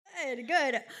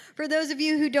Good. For those of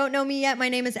you who don't know me yet, my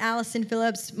name is Allyson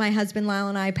Phillips. My husband Lyle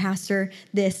and I pastor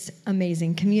this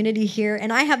amazing community here,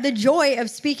 and I have the joy of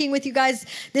speaking with you guys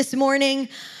this morning.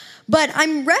 But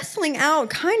I'm wrestling out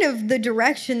kind of the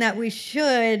direction that we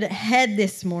should head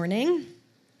this morning.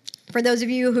 For those of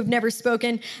you who've never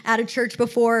spoken at a church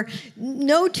before,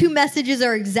 no two messages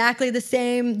are exactly the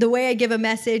same. The way I give a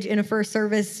message in a first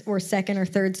service or second or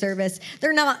third service,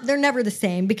 they're never the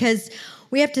same, because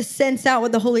we have to sense out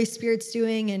what the Holy Spirit's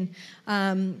doing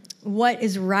and what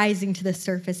is rising to the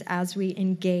surface as we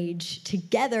engage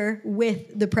together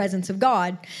with the presence of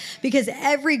God. Because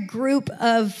every group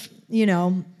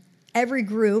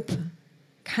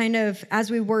kind of,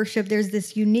 as we worship, there's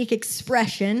this unique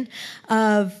expression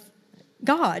of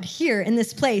God here in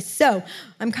this place. So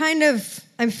I'm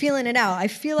feeling it out. I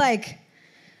feel like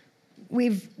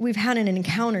we've had an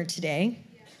encounter today.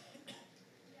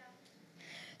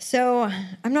 So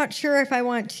I'm not sure if I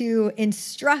want to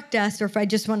instruct us or if I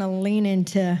just want to lean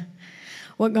into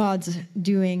what God's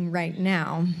doing right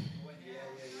now.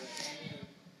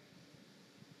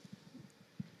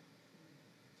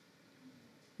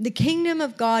 The kingdom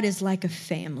of God is like a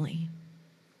family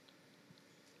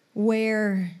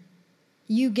where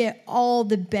you get all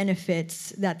the benefits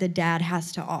that the dad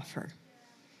has to offer.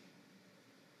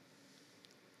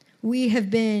 We have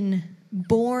been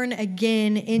born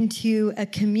again into a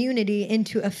community,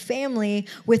 into a family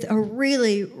with a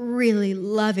really, really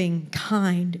loving,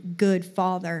 kind, good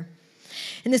Father.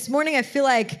 And this morning, I feel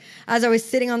like as I was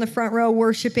sitting on the front row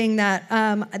worshiping that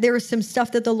there was some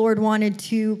stuff that the Lord wanted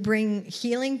to bring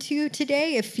healing to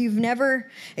today. If you've never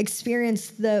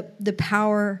experienced the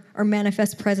power or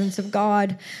manifest presence of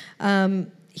God,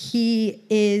 He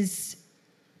is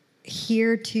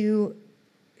here to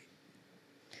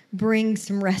bring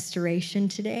some restoration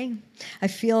today. I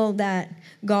feel that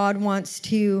God wants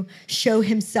to show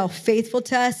Himself faithful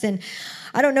to us. And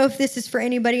I don't know if this is for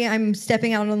anybody. I'm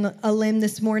stepping out on a limb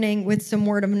this morning with some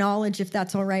word of knowledge, if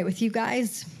that's all right with you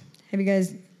guys. Are you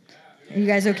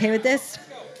guys okay with this?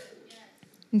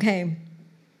 Okay.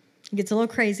 It gets a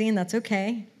little crazy, and that's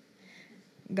okay.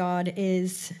 God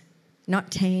is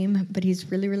not tame, but He's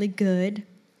really, really good.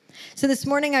 So this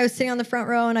morning I was sitting on the front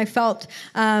row, and I felt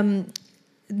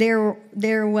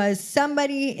there was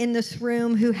somebody in this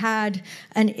room who had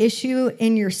an issue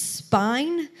in your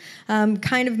spine,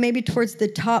 kind of maybe towards the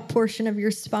top portion of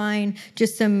your spine,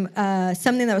 just something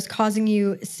that was causing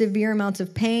you severe amounts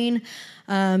of pain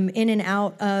in and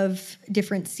out of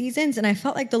different seasons. And I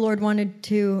felt like the Lord wanted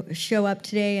to show up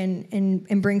today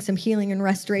and bring some healing and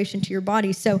restoration to your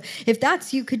body. So if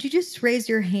that's you, could you just raise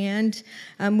your hand?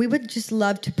 We would just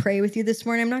love to pray with you this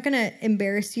morning. I'm not going to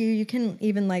embarrass you. You can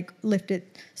even lift it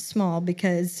small,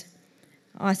 because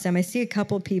awesome. I see a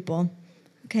couple people.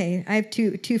 Okay, I have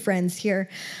two friends here.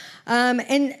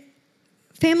 And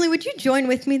family, would you join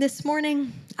with me this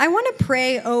morning? I want to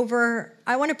pray over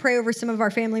some of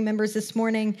our family members this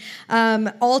morning,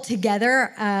 all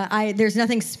together. There's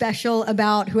nothing special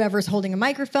about whoever's holding a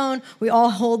microphone. We all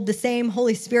hold the same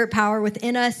Holy Spirit power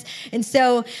within us. And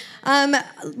so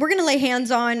we're going to lay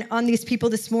hands on these people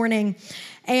this morning,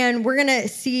 and we're going to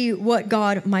see what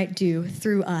God might do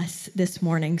through us this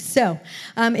morning. So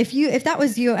if that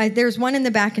was you, there's one in the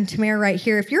back and Tamara right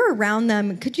here. If you're around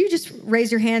them, could you just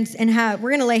raise your hands and we're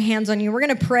going to lay hands on you. We're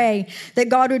going to pray that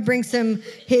God would bring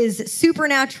His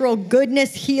supernatural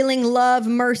goodness, healing, love,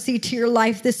 mercy to your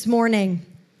life this morning.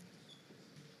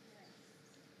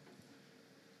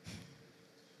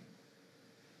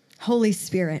 Holy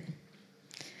Spirit,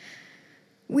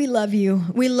 we love you.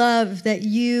 We love that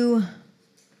you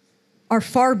are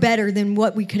far better than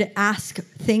what we could ask,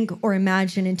 think, or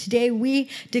imagine. And today we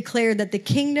declare that the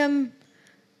kingdom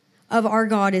of our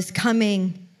God is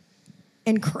coming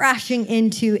and crashing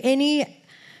into any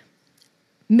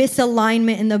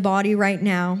misalignment in the body right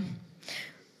now.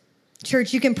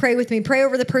 Church, you can pray with me. Pray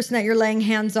over the person that you're laying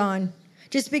hands on.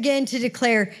 Just begin to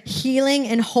declare healing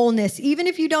and wholeness. Even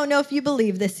if you don't know if you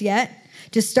believe this yet,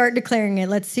 just start declaring it.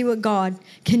 Let's see what God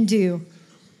can do.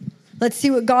 Let's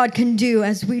see what God can do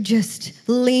as we just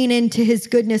lean into His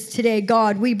goodness today.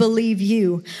 God, we believe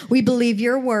you. We believe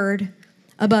your word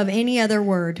above any other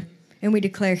word. And we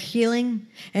declare healing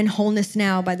and wholeness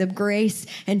now by the grace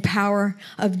and power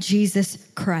of Jesus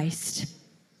Christ.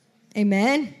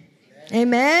 Amen.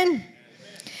 Amen. Amen.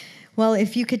 Well,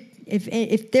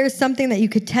 if there's something that you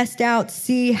could test out,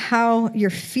 see how you're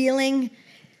feeling.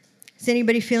 Is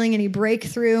anybody feeling any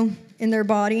breakthrough in their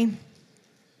body?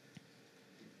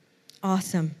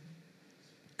 Awesome.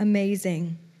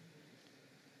 Amazing.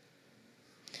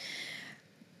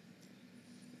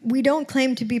 We don't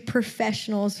claim to be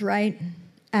professionals, right,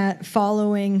 at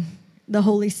following the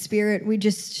Holy Spirit, we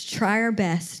just try our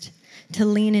best to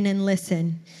lean in and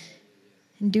listen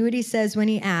and do what he says when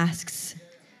he asks.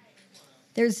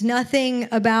 There's nothing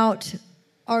about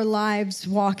our lives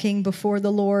walking before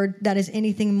the Lord that is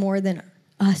anything more than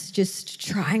us just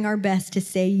trying our best to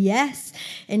say yes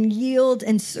and yield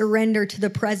and surrender to the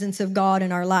presence of God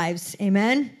in our lives.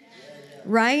 Amen?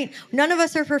 Right? None of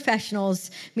us are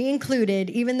professionals, me included,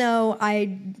 even though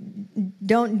I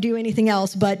don't do anything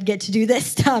else but get to do this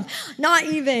stuff. Not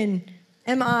even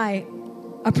am I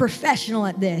a professional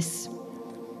at this.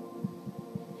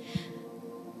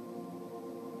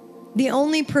 The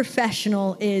only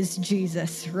professional is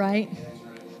Jesus, right?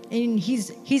 And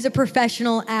he's a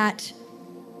professional at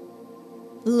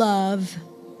love.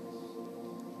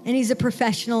 And he's a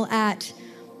professional at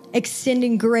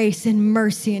extending grace and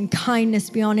mercy and kindness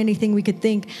beyond anything we could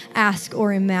think, ask,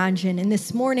 or imagine. And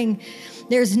this morning,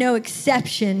 there's no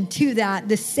exception to that.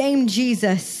 The same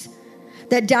Jesus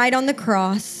that died on the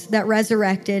cross, that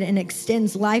resurrected and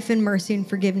extends life and mercy and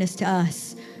forgiveness to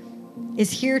us, is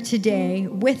here today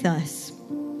with us.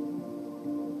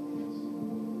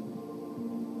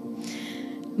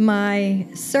 My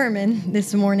sermon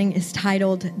this morning is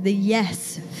titled The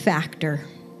Yes Factor.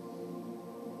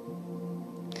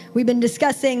 We've been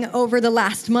discussing over the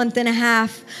last month and a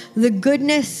half the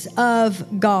goodness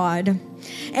of God.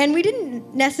 And we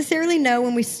didn't necessarily know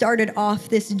when we started off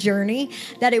this journey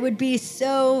that it would be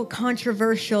so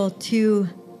controversial to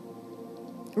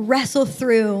wrestle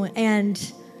through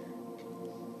and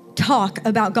talk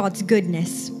about God's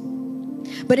goodness.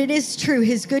 But it is true,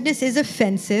 his goodness is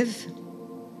offensive.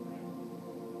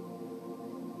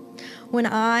 When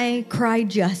I cry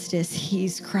justice,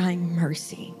 he's crying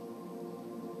mercy.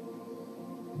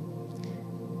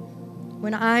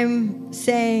 When I'm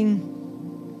saying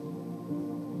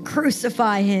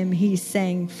crucify him, he's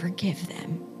saying forgive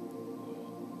them.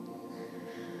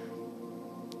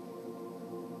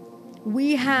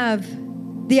 We have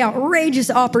the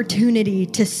outrageous opportunity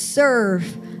to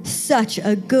serve such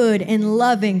a good and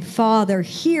loving Father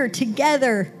here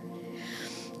together.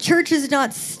 Church is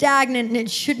not stagnant and it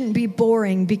shouldn't be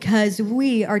boring because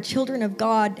we are children of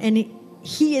God and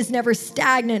he is never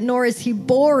stagnant nor is he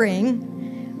boring.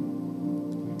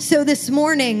 So this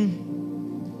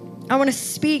morning, I want to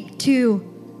speak to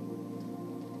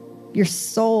your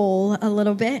soul a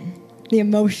little bit, the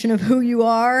emotion of who you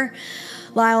are.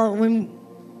 Lyle, when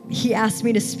he asked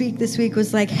me to speak this week,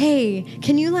 was like, hey,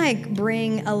 can you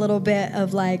bring a little bit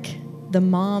of the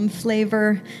mom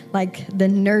flavor, the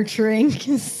nurturing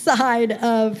side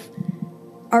of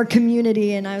our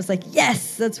community? And I was like,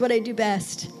 yes, that's what I do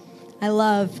best. I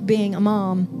love being a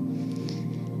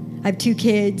mom. I have 2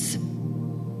 kids.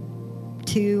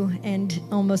 2 and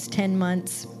almost 10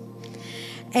 months.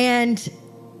 And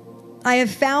I have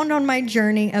found on my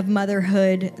journey of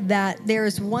motherhood that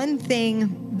there's one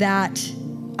thing that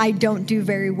I don't do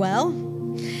very well,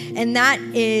 and that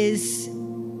is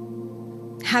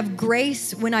have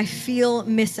grace when I feel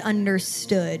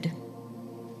misunderstood.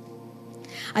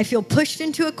 I feel pushed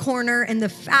into a corner, and the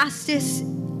fastest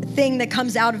thing that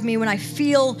comes out of me when I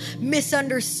feel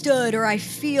misunderstood or I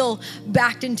feel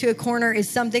backed into a corner is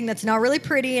something that's not really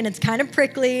pretty and it's kind of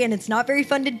prickly and it's not very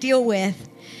fun to deal with.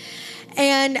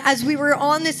 And as we were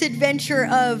on this adventure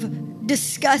of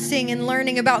discussing and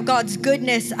learning about God's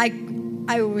goodness,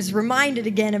 I was reminded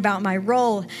again about my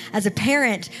role as a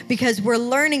parent, because we're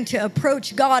learning to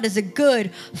approach God as a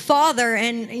good father.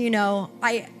 And,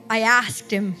 I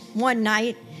asked him one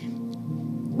night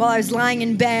while I was lying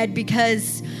in bed,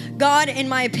 because God, in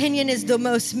my opinion, is the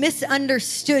most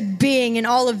misunderstood being in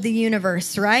all of the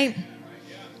universe, right?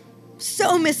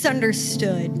 So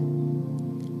misunderstood.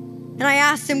 And I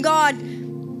asked him, God,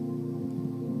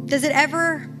 does it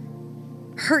ever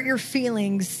hurt your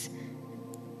feelings?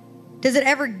 Does it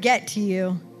ever get to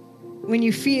you when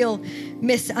you feel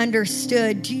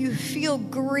misunderstood? Do you feel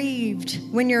grieved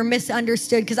when you're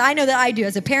misunderstood? Because I know that I do.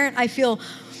 As a parent, I feel,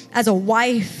 as a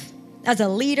wife, as a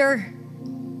leader,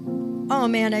 oh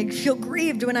man, I feel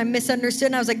grieved when I'm misunderstood.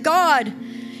 And I was like, God,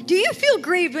 do you feel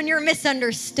grieved when you're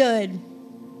misunderstood?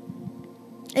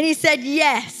 And he said,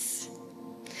 yes.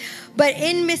 But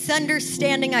in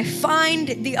misunderstanding, I find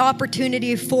the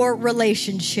opportunity for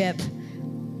relationship.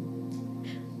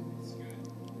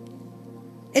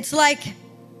 It's like,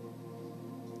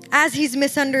 as he's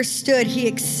misunderstood, he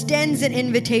extends an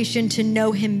invitation to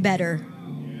know him better.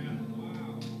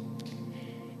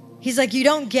 He's like, you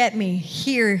don't get me.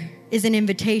 Here is an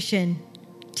invitation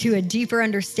to a deeper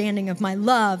understanding of my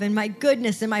love and my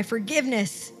goodness and my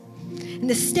forgiveness and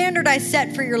the standard I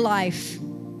set for your life.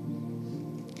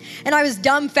 And I was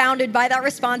dumbfounded by that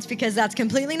response because that's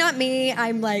completely not me.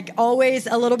 I'm like always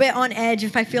a little bit on edge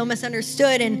if I feel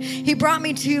misunderstood. And he brought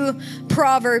me to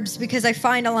Proverbs because I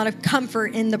find a lot of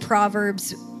comfort in the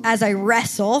Proverbs as I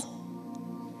wrestle.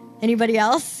 Anybody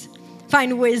else?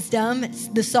 Find wisdom. It's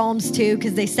the Psalms too,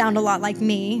 because they sound a lot like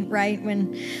me, right?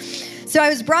 So I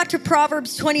was brought to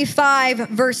Proverbs 25,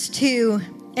 verse 2,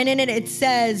 and in it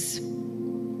says,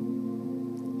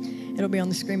 it'll be on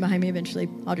the screen behind me eventually.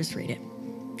 I'll just read it.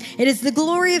 It is the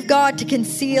glory of God to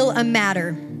conceal a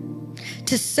matter.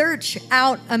 To search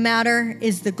out a matter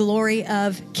is the glory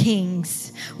of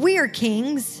kings. We are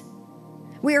kings.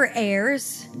 We are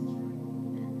heirs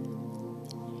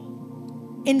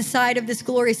inside of this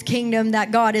glorious kingdom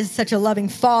that God is such a loving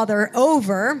father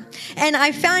over. And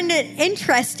I find it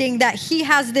interesting that he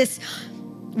has this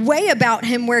way about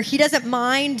him where he doesn't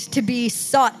mind to be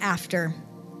sought after.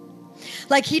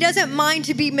 Like he doesn't mind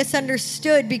to be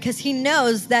misunderstood because he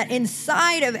knows that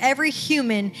inside of every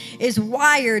human is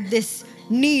wired this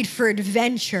need for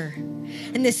adventure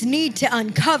and this need to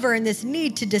uncover and this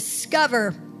need to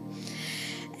discover.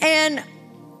 And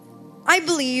I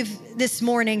believe this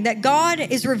morning that God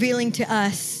is revealing to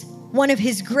us one of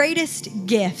his greatest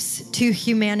gifts to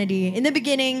humanity. In the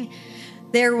beginning,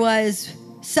 there was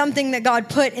something that God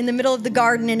put in the middle of the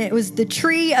garden, and it was the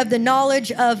tree of the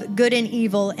knowledge of good and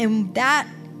evil. And that,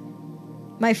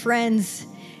 my friends,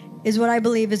 is what I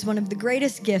believe is one of the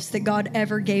greatest gifts that God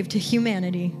ever gave to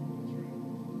humanity.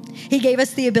 He gave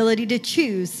us the ability to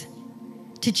choose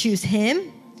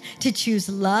him, to choose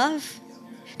love,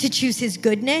 to choose his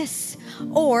goodness,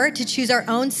 or to choose our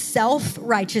own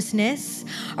self-righteousness,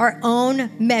 our own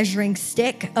measuring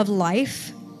stick of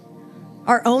life,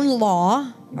 our own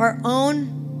law, our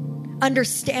own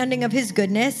understanding of his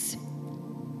goodness.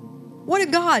 What a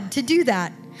God to do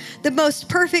that. The most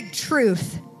perfect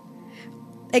truth,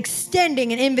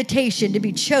 extending an invitation to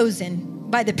be chosen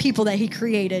by the people that he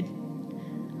created.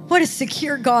 What a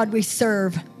secure God we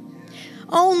serve.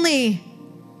 Only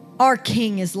our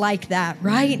King is like that,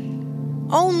 right?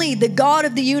 Only the God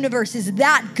of the universe is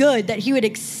that good that he would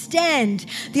extend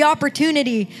the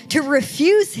opportunity to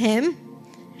refuse him,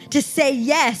 to say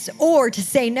yes or to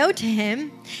say no to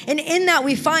him. And in that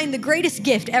we find the greatest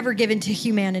gift ever given to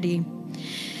humanity.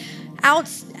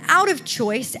 Out of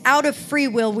choice, out of free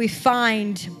will, we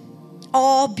find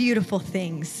all beautiful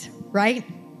things, right?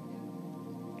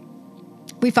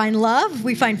 We find love,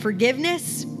 we find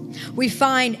forgiveness, we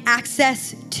find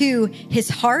access to his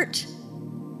heart,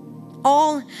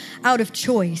 all out of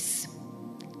choice.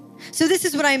 So this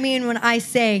is what I mean when I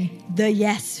say the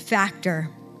yes factor.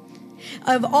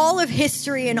 Of all of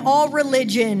history and all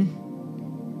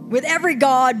religion, with every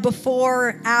god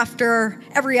before, after,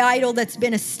 every idol that's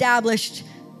been established,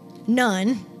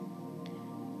 none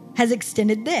has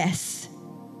extended this,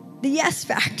 the yes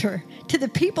factor, to the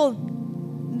people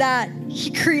that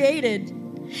he created.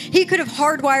 He could have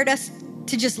hardwired us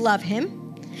to just love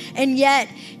him, and yet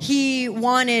he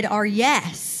wanted our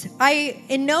yes. I,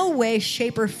 in no way,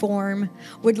 shape, or form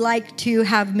would like to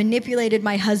have manipulated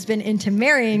my husband into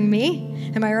marrying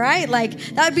me. Am I right? Like,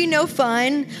 that would be no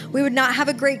fun. We would not have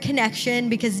a great connection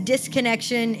because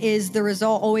disconnection is the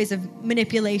result always of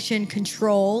manipulation,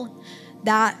 control.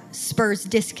 That spurs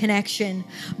disconnection.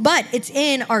 But it's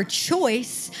in our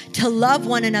choice to love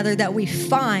one another that we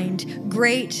find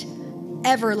great,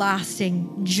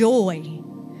 everlasting joy.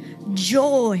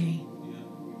 Joy.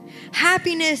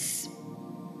 Happiness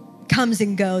comes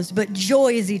and goes, but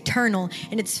joy is eternal.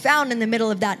 And it's found in the middle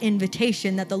of that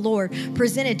invitation that the Lord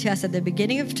presented to us at the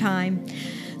beginning of time,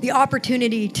 the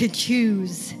opportunity to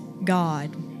choose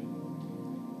God.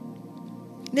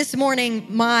 This morning,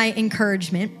 my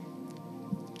encouragement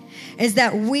is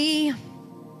that we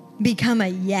become a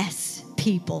yes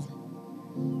people.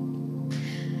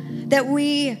 That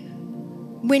we,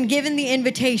 when given the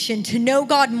invitation to know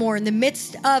God more in the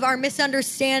midst of our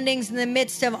misunderstandings, in the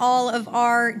midst of all of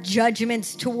our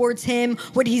judgments towards him,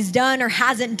 what he's done or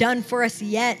hasn't done for us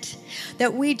yet,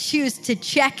 that we choose to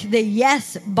check the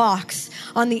yes box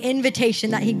on the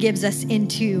invitation that he gives us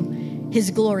into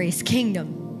his glorious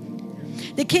kingdom.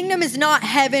 The kingdom is not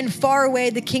heaven far away.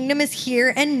 The kingdom is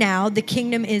here and now. The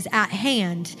kingdom is at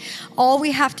hand. All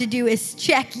we have to do is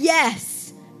check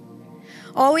yes.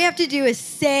 All we have to do is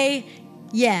say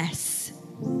yes.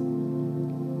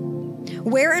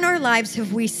 Where in our lives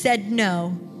have we said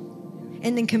no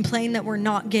and then complained that we're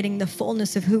not getting the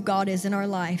fullness of who God is in our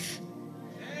life?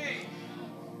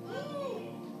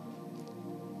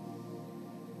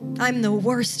 I'm the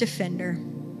worst offender.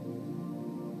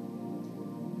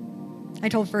 I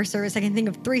told first service, I can think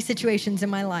of 3 situations in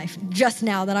my life just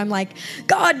now that I'm like,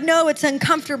 God, no, it's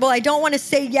uncomfortable. I don't want to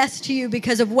say yes to you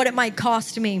because of what it might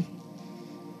cost me.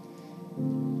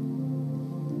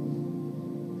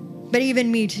 But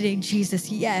even me today, Jesus,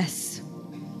 yes.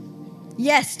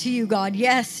 Yes to you, God.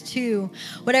 Yes to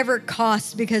whatever it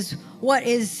costs, because what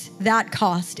is that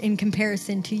cost in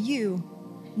comparison to you,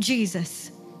 Jesus?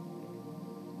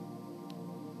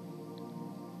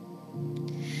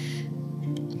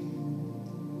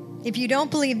 If you don't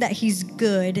believe that he's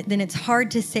good, then it's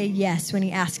hard to say yes when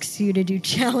he asks you to do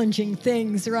challenging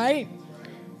things, right?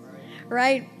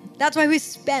 Right? That's why we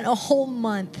spent a whole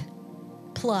month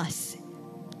plus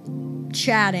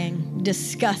chatting,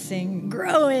 discussing,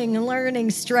 growing,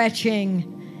 learning,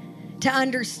 stretching to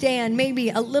understand maybe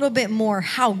a little bit more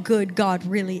how good God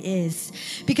really is.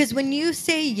 Because when you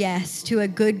say yes to a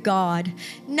good God,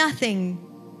 nothing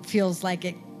feels like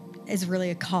it is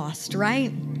really a cost,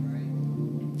 right?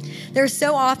 There's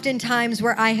so often times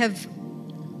where I have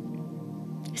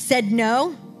said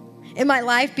no in my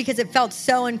life because it felt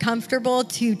so uncomfortable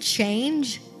to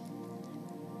change.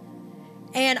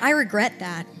 And I regret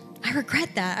that. I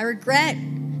regret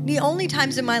the only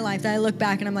times in my life that I look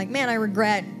back and I'm like, man, I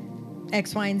regret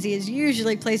X, Y, and Z is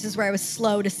usually places where I was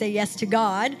slow to say yes to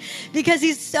God because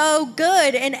he's so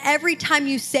good. And every time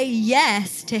you say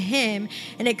yes to him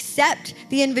and accept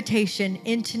the invitation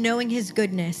into knowing his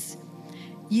goodness,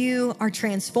 you are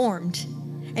transformed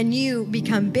and you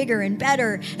become bigger and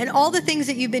better. And all the things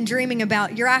that you've been dreaming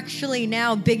about, you're actually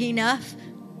now big enough,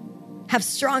 have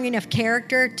strong enough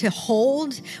character to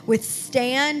hold,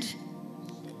 withstand,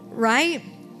 right?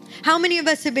 How many of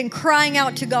us have been crying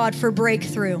out to God for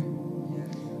breakthrough?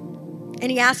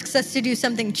 And he asks us to do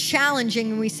something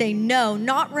challenging and we say no,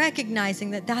 not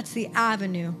recognizing that that's the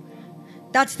avenue.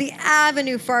 That's the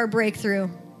avenue for our breakthrough.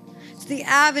 It's the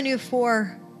avenue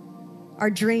for our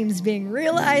dreams being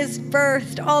realized,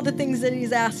 birthed, all the things that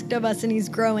he's asked of us and he's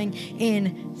growing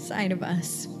inside of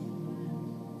us.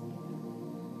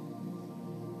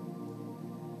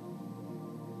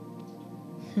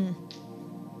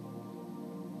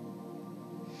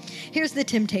 Here's the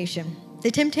temptation.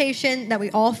 The temptation that we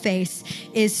all face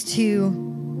is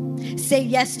to say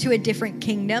yes to a different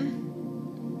kingdom.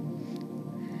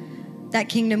 That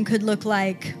kingdom could look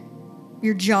like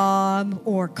your job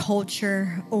or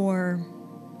culture or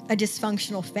a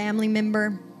dysfunctional family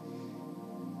member.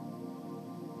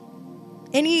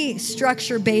 Any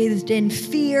structure bathed in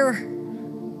fear,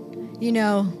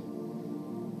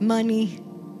 money.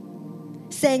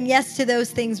 Saying yes to those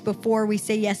things before we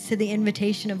say yes to the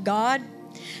invitation of God.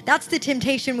 That's the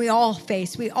temptation we all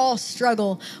face. We all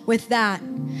struggle with that.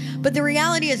 But the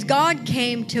reality is God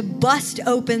came to bust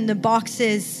open the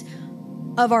boxes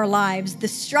of our lives, the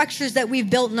structures that we've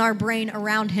built in our brain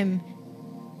around him.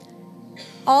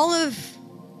 All of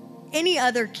any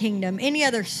other kingdom, any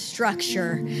other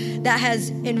structure that has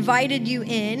invited you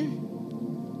in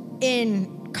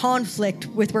conflict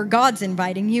with where God's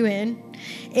inviting you in,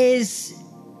 is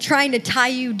trying to tie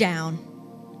you down.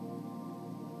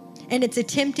 And it's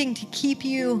attempting to keep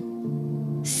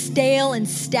you stale and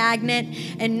stagnant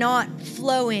and not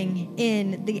flowing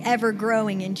in the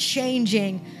ever-growing and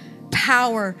changing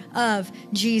power of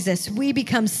Jesus. We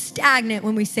become stagnant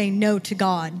when we say no to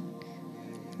God.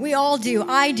 We all do.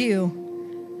 I do.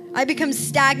 I become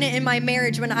stagnant in my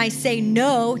marriage when I say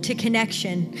no to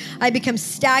connection. I become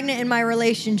stagnant in my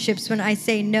relationships when I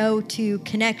say no to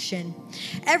connection.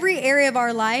 Every area of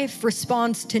our life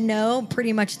responds to no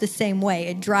pretty much the same way.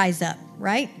 It dries up,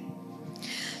 right?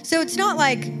 So it's not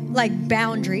like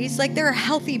boundaries. Like there are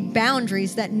healthy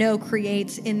boundaries that no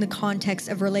creates in the context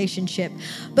of relationship.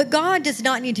 But God does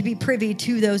not need to be privy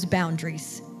to those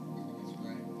boundaries.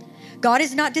 God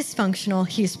is not dysfunctional.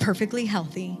 He is perfectly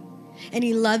healthy. And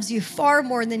he loves you far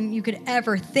more than you could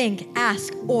ever think,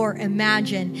 ask, or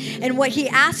imagine. And what he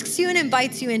asks you and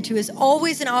invites you into is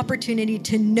always an opportunity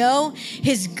to know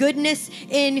his goodness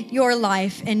in your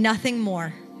life and nothing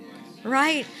more,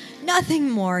 right? Nothing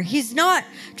more. He's not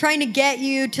trying to get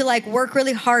you to work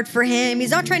really hard for him.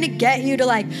 He's not trying to get you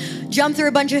to jump through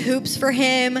a bunch of hoops for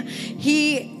him.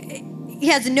 He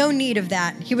has no need of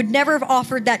that. He would never have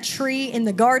offered that tree in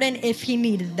the garden if he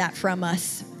needed that from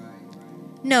us.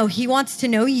 No, he wants to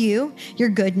know you, your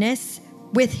goodness,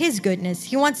 with his goodness.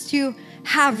 He wants to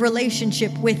have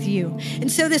relationship with you.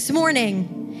 And so this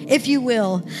morning, if you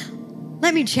will,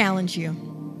 let me challenge you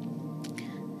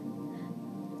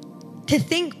to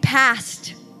think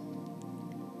past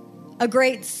a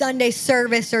great Sunday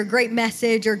service or a great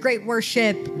message or great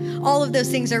worship. All of those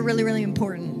things are really, really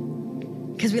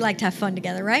important because we like to have fun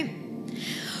together, right?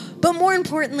 But more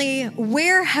importantly,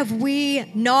 where have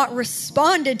we not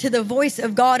responded to the voice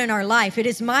of God in our life? It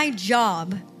is my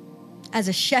job as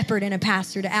a shepherd and a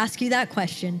pastor to ask you that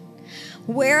question.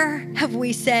 Where have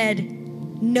we said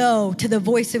no to the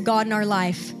voice of God in our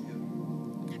life?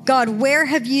 God, where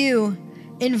have you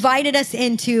invited us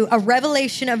into a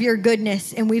revelation of your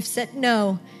goodness and we've said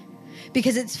no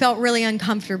because it's felt really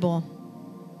uncomfortable?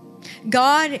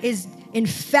 God is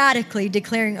emphatically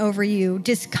declaring over you,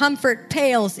 discomfort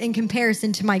pales in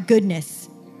comparison to my goodness.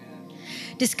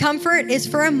 Discomfort is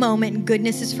for a moment,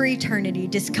 goodness is for eternity.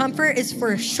 Discomfort is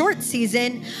for a short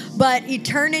season, but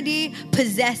eternity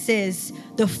possesses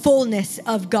the fullness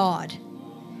of God.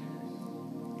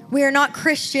 We are not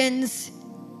Christians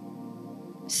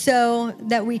so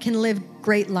that we can live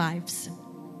great lives.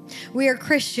 We are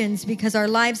Christians because our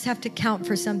lives have to count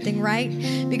for something, right?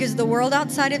 Because the world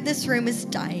outside of this room is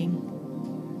dying.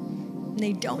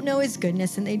 They don't know his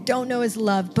goodness and they don't know his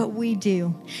love, but we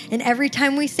do. And every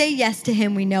time we say yes to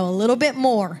him, we know a little bit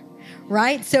more,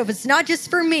 right? So if it's not just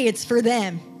for me, it's for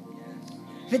them.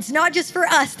 If it's not just for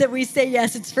us that we say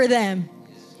yes, it's for them.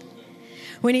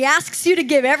 When he asks you to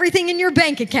give everything in your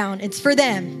bank account, it's for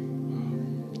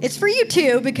them. It's for you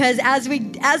too, because as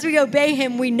we obey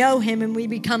him, we know him and we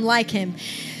become like him.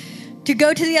 To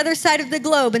go to the other side of the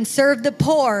globe and serve the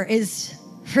poor is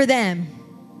for them.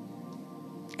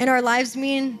 And our lives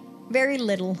mean very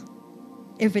little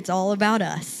if it's all about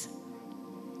us.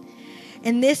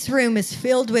 And this room is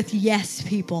filled with yes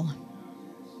people.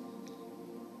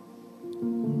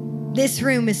 This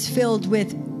room is filled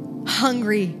with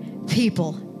hungry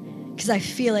people, because I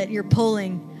feel it. You're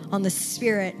pulling on the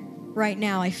Spirit right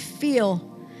now. I feel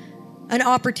an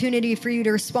opportunity for you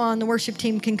to respond. The worship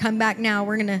team can come back now.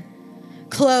 We're going to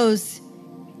close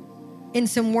in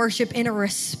some worship in a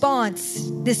response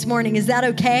this morning. Is that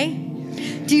okay?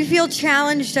 Do you feel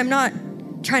challenged? I'm not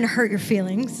trying to hurt your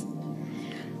feelings.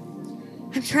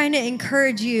 I'm trying to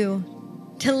encourage you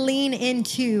to lean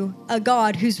into a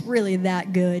God who's really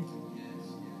that good.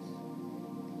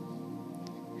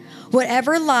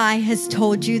 Whatever lie has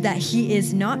told you that he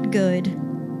is not good,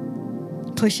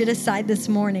 push it aside this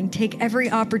morning. Take every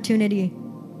opportunity.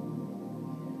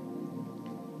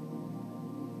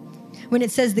 When it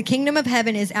says the kingdom of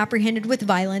heaven is apprehended with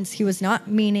violence, he was not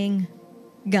meaning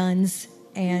guns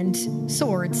and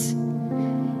swords.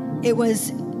 It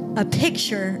was a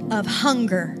picture of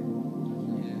hunger.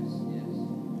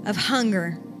 Of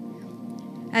hunger.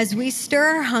 As we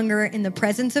stir our hunger in the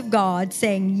presence of God,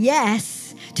 saying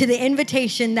yes to the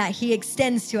invitation that he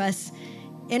extends to us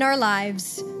in our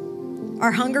lives,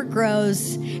 our hunger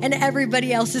grows and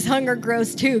everybody else's hunger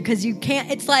grows too, because you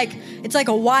can't, it's like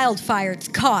a wildfire, it's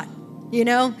caught. You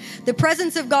know, the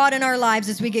presence of God in our lives,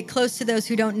 as we get close to those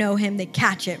who don't know him, they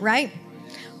catch it, right?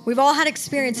 We've all had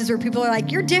experiences where people are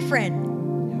like, you're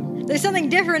different. There's something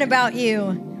different about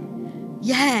you.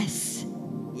 Yes,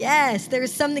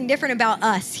 there's something different about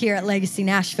us here at Legacy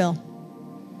Nashville.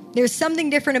 There's something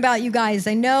different about you guys.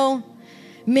 I know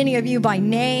many of you by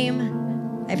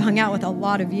name. I've hung out with a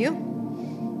lot of you.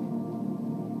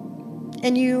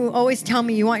 And you always tell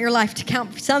me you want your life to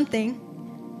count for something.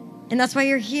 And that's why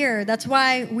you're here. That's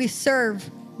why we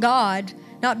serve God,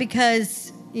 not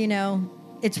because,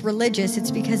 it's religious.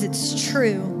 It's because it's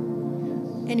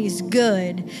true and he's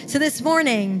good. So this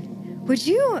morning, would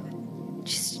you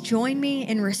just join me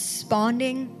in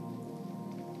responding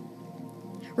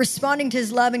to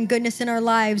his love and goodness in our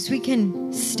lives? We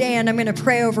can stand. I'm going to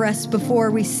pray over us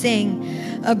before we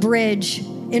sing a bridge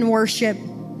in worship.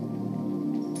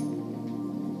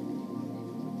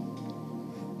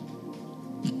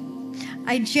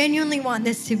 I genuinely want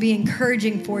this to be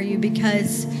encouraging for you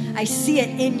because I see it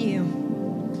in you.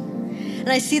 And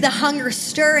I see the hunger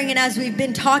stirring. And as we've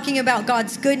been talking about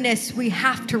God's goodness, we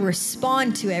have to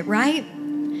respond to it, right?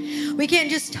 We can't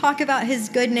just talk about his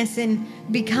goodness and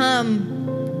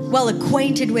become well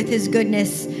acquainted with his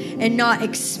goodness and not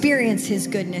experience his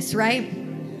goodness, right?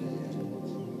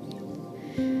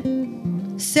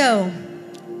 So,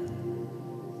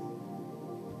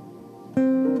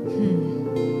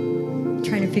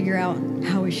 trying to figure out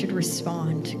how we should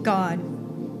respond. God,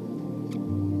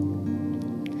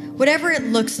 whatever it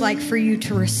looks like for you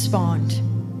to respond,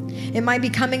 it might be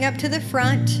coming up to the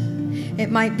front, it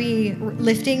might be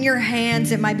lifting your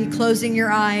hands, it might be closing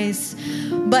your eyes,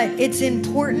 but it's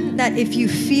important that if you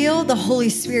feel the Holy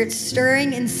Spirit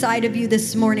stirring inside of you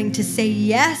this morning to say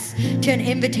yes to an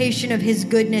invitation of his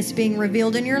goodness being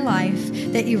revealed in your life,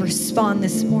 that you respond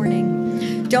this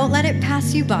morning. Don't let it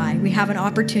pass you by. We have an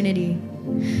opportunity.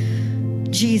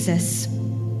 Jesus,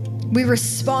 we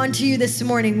respond to you this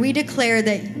morning. We declare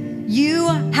that you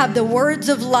have the words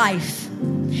of life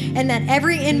and that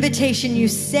every invitation you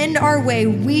send our way,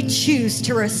 we choose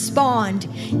to respond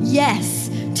yes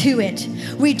to it.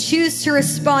 We choose to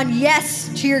respond yes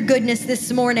to your goodness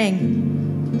this morning.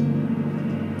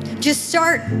 Just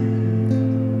start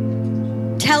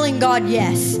telling God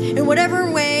yes in whatever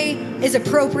way is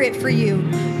appropriate for you.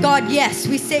 God, yes,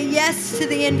 we say yes to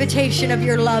the invitation of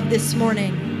your love this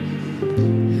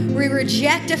morning. We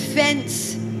reject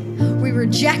offense, we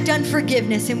reject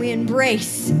unforgiveness, and we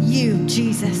embrace you,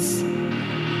 Jesus.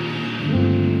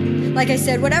 Like I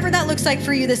said, whatever that looks like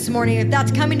for you this morning, if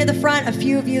that's coming to the front, a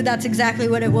few of you, that's exactly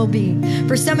what it will be.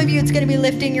 For some of you, it's going to be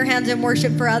lifting your hands in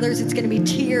worship. For others, it's going to be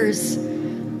tears.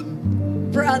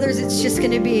 For others, it's just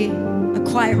going to be a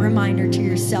quiet reminder to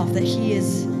yourself that He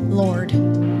is Lord.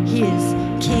 He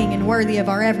is King and worthy of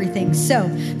our everything. So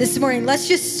this morning, let's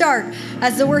just start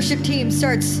as the worship team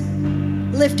starts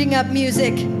lifting up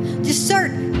music. Just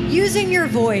start using your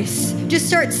voice. Just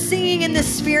start singing in the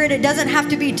Spirit. It doesn't have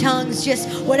to be tongues. Just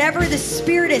whatever the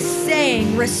Spirit is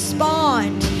saying,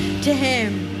 respond to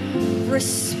Him.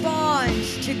 Respond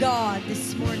to God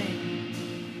this morning.